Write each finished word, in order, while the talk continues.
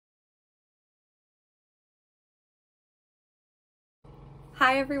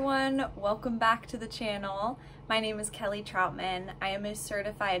Hi everyone, welcome back to the channel. My name is Kelly Troutman. I am a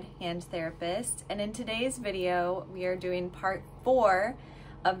certified hand therapist, and in today's video we are doing part 4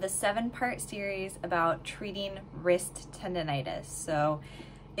 of the 7-part series about treating wrist tendonitis. So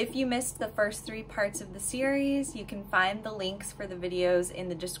if you missed the first 3 parts of the series, you can find the links for the videos in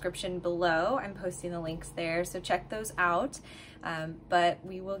the description below. I'm posting the links there, so check those out. But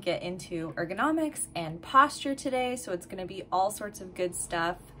we will get into ergonomics and posture today, so it's going to be all sorts of good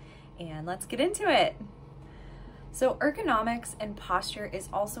stuff, and let's get into it. So ergonomics and posture is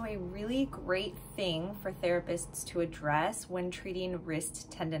also a really great thing for therapists to address when treating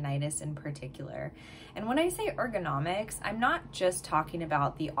wrist tendonitis in particular. And when I say ergonomics, I'm not just talking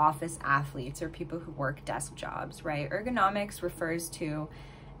about the office athletes or people who work desk jobs, right? Ergonomics refers to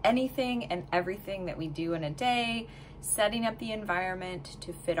anything and everything that we do in a day, setting up the environment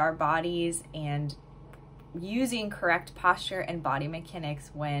to fit our bodies and using correct posture and body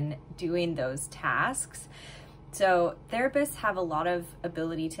mechanics when doing those tasks. So therapists have a lot of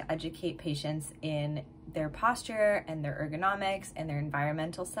ability to educate patients in their posture and their ergonomics and their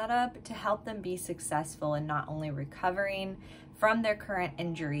environmental setup to help them be successful in not only recovering from their current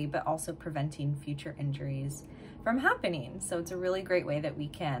injury, but also preventing future injuries from happening. So it's a really great way that we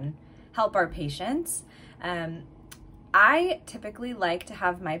can help our patients. I typically like to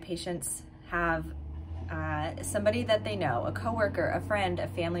have my patients have somebody that they know, a coworker, a friend, a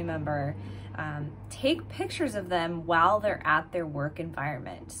family member, take pictures of them while they're at their work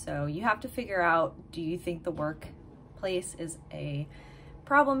environment. So you have to figure out, do you think the workplace is a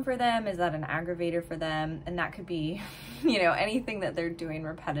problem for them? Is that an aggravator for them? And that could be, anything that they're doing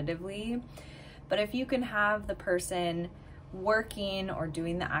repetitively. But if you can have the person working or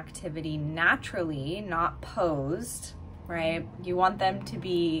doing the activity naturally, not posed, right? You want them to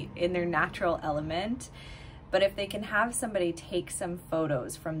be in their natural element. But if they can have somebody take some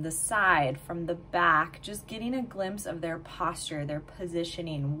photos from the side, from the back, just getting a glimpse of their posture, their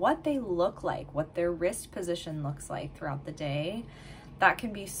positioning, what they look like, what their wrist position looks like throughout the day, that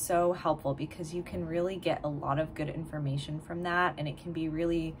can be so helpful because you can really get a lot of good information from that, and it can be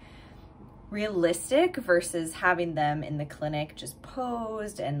really realistic versus having them in the clinic just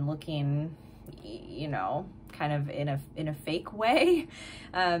posed and looking, kind of in a fake way.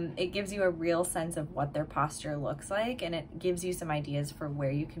 It gives you a real sense of what their posture looks like, and it gives you some ideas for where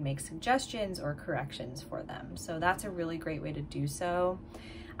you can make suggestions or corrections for them. So that's a really great way to do so.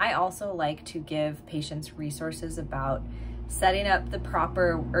 I also like to give patients resources about setting up the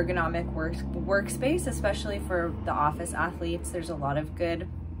proper ergonomic workspace, especially for the office athletes. There's a lot of good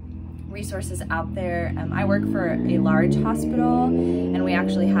resources out there. I work for a large hospital, and we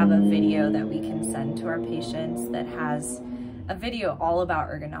actually have a video that we can send to our patients that has a video all about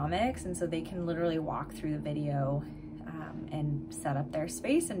ergonomics, and so they can literally walk through the video and set up their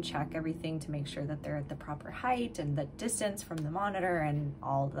space and check everything to make sure that they're at the proper height and the distance from the monitor and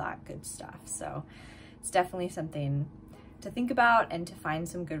all of that good stuff. So it's definitely something to think about and to find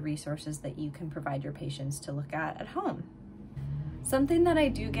some good resources that you can provide your patients to look at home. Something that I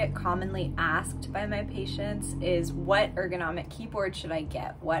do get commonly asked by my patients is, what ergonomic keyboard should I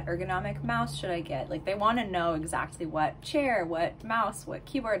get? What ergonomic mouse should I get? Like, they want to know exactly what chair, what mouse, what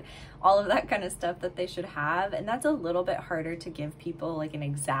keyboard, all of that kind of stuff that they should have. And that's a little bit harder to give people like an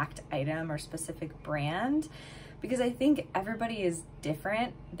exact item or specific brand, because I think everybody is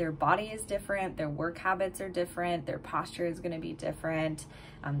different. Their body is different, their work habits are different, their posture is going to be different,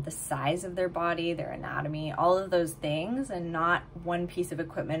 the size of their body, their anatomy, all of those things, and not one piece of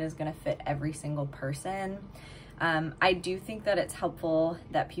equipment is going to fit every single person. I do think that it's helpful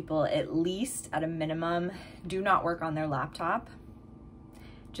that people, at least at a minimum, do not work on their laptop.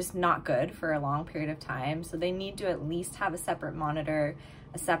 Just not good for a long period of time. So they need to at least have a separate monitor,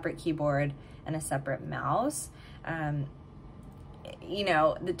 a separate keyboard, and a separate mouse.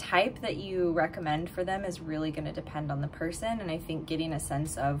 The type that you recommend for them is really going to depend on the person, and I think getting a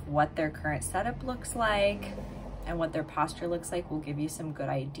sense of what their current setup looks like and what their posture looks like will give you some good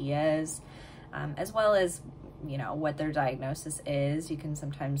ideas, as well as what their diagnosis is. You can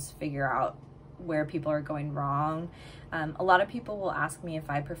sometimes figure out where people are going wrong. A lot of people will ask me if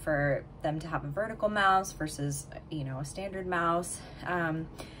I prefer them to have a vertical mouse versus a standard mouse.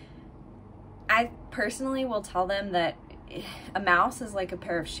 I personally will tell them that a mouse is like a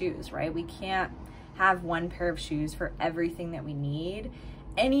pair of shoes, right? We can't have one pair of shoes for everything that we need.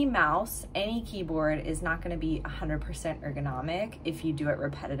 Any mouse, any keyboard is not going to be 100% ergonomic if you do it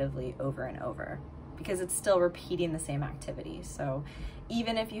repetitively over and over. because it's still repeating the same activity. So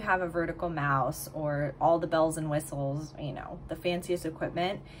even if you have a vertical mouse or all the bells and whistles, you know, the fanciest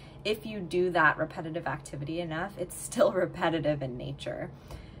equipment, if you do that repetitive activity enough, it's still repetitive in nature.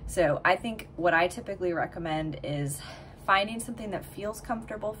 So I think what I typically recommend is finding something that feels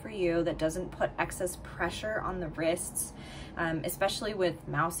comfortable for you, that doesn't put excess pressure on the wrists. Especially with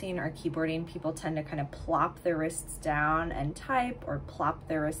mousing or keyboarding, people tend to kind of plop their wrists down and type, or plop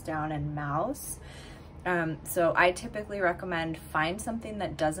their wrists down and mouse. So I typically recommend find something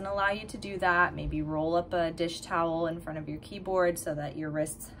that doesn't allow you to do that. Maybe roll up a dish towel in front of your keyboard so that your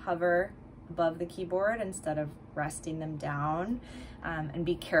wrists hover above the keyboard instead of resting them down. And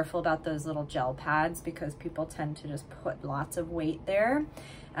be careful about those little gel pads, because people tend to just put lots of weight there.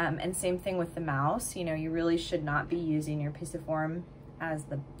 And same thing with the mouse. You know, you really should not be using your pisiform as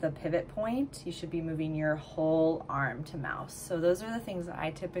the pivot point. You should be moving your whole arm to mouse. So those are the things that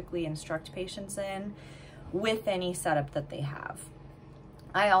I typically instruct patients in with any setup that they have.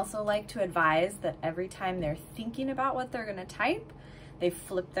 I also like to advise that every time they're thinking about what they're gonna type, they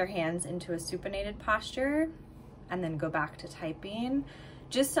flip their hands into a supinated posture and then go back to typing,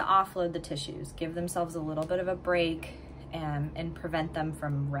 just to offload the tissues, give themselves a little bit of a break, and prevent them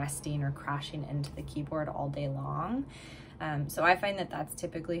from resting or crashing into the keyboard all day long. So I find that that's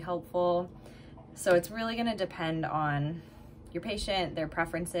typically helpful. So it's really gonna depend on your patient, their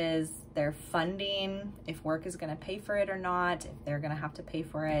preferences, their funding, if work is gonna pay for it or not, if they're gonna have to pay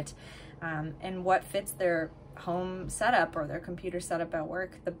for it, and what fits their home setup or their computer setup at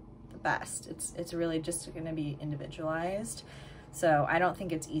work the best. It's really just gonna be individualized. So I don't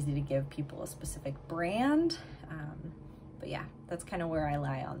think it's easy to give people a specific brand, but yeah, that's kind of where I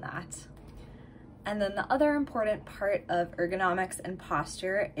lie on that. And then the other important part of ergonomics and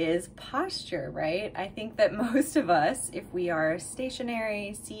posture is posture, right? I think that most of us, if we are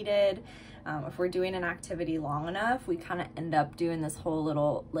stationary, seated, if we're doing an activity long enough, we kind of end up doing this whole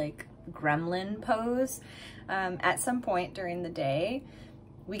little like gremlin pose. At some point during the day,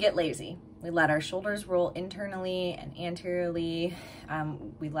 we get lazy. We let our shoulders roll internally and anteriorly.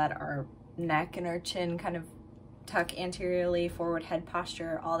 We let our neck and our chin kind of tuck anteriorly, forward head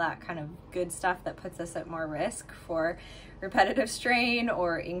posture, all that kind of good stuff that puts us at more risk for repetitive strain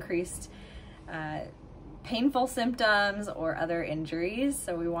or increased painful symptoms or other injuries.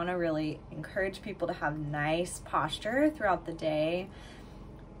 So we want to really encourage people to have nice posture throughout the day.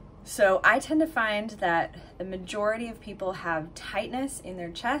 So I tend to find that the majority of people have tightness in their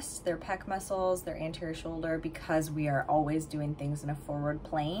chest, their pec muscles, their anterior shoulder, because we are always doing things in a forward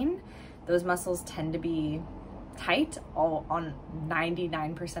plane. Those muscles tend to be tight on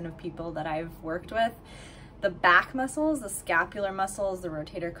 99% of people that I've worked with. The back muscles, the scapular muscles, the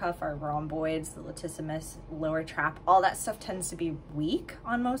rotator cuff, our rhomboids, the latissimus, lower trap, all that stuff tends to be weak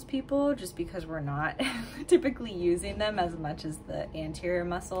on most people just because we're not typically using them as much as the anterior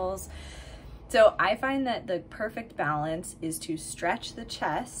muscles. So I find that the perfect balance is to stretch the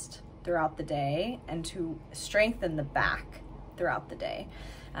chest throughout the day and to strengthen the back throughout the day.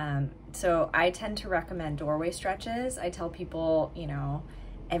 So I tend to recommend doorway stretches. I tell people, you know,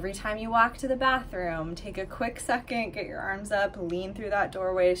 every time you walk to the bathroom, take a quick second, get your arms up, lean through that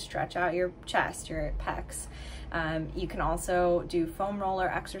doorway, stretch out your chest, your pecs. You can also do foam roller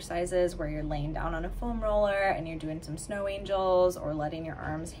exercises where you're laying down on a foam roller and you're doing some snow angels or letting your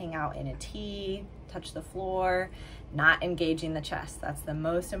arms hang out in a T, touch the floor, not engaging the chest. That's the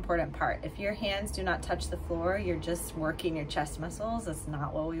most important part. If your hands do not touch the floor, you're just working your chest muscles. That's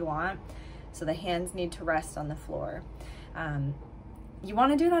not what we want. So the hands need to rest on the floor. You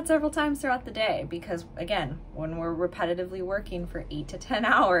want to do that several times throughout the day because, again, when we're repetitively working for 8 to 10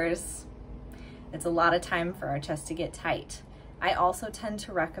 hours, it's a lot of time for our chest to get tight. I also tend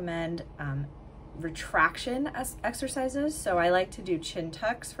to recommend retraction exercises. So I like to do chin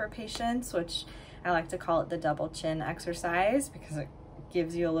tucks for patients, which I like to call it the double chin exercise because it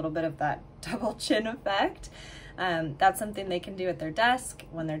gives you a little bit of that double chin effect. That's something they can do at their desk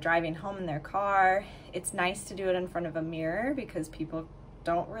when they're driving home in their car. It's nice to do it in front of a mirror because people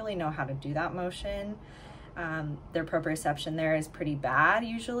don't really know how to do that motion. Their proprioception there is pretty bad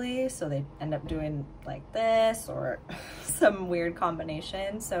usually, so they end up doing like this or some weird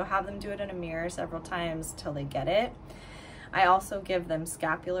combination. So have them do it in a mirror several times till they get it. I also give them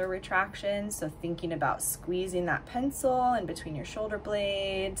scapular retraction, so thinking about squeezing that pencil in between your shoulder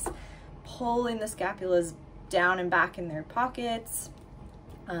blades, pulling the scapulas down and back in their pockets.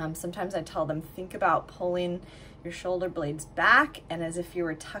 Sometimes I tell them, think about pulling your shoulder blades back and as if you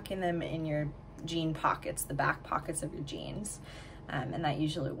were tucking them in your jean pockets, the back pockets of your jeans. And that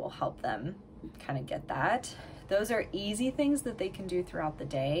usually will help them kind of get that. Those are easy things that they can do throughout the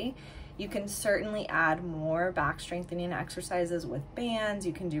day. You can certainly add more back strengthening exercises with bands.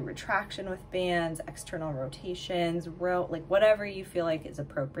 You can do retraction with bands, external rotations, like whatever you feel like is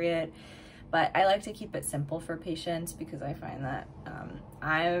appropriate. But I like to keep it simple for patients because I find that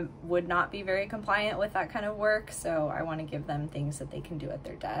I would not be very compliant with that kind of work. So I want to give them things that they can do at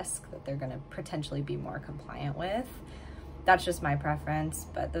their desk that they're going to potentially be more compliant with. That's just my preference,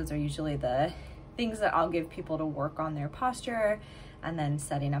 but those are usually the things that I'll give people to work on their posture and then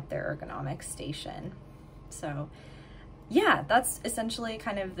setting up their ergonomic station. So yeah, that's essentially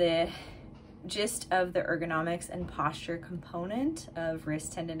kind of the gist of the ergonomics and posture component of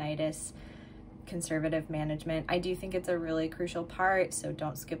wrist tendonitis conservative management. I do think it's a really crucial part, so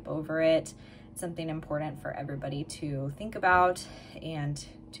don't skip over it. It's something important for everybody to think about and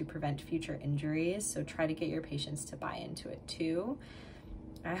to prevent future injuries, so try to get your patients to buy into it too.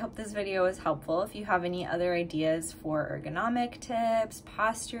 I hope this video was helpful. If you have any other ideas for ergonomic tips,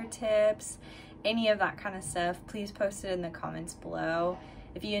 posture tips, any of that kind of stuff, please post it in the comments below.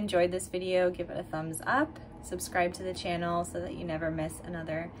 If you enjoyed this video, give it a thumbs up, subscribe to the channel so that you never miss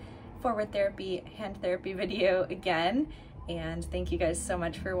another forward therapy, hand therapy video again. And thank you guys so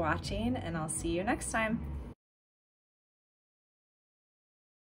much for watching, and I'll see you next time.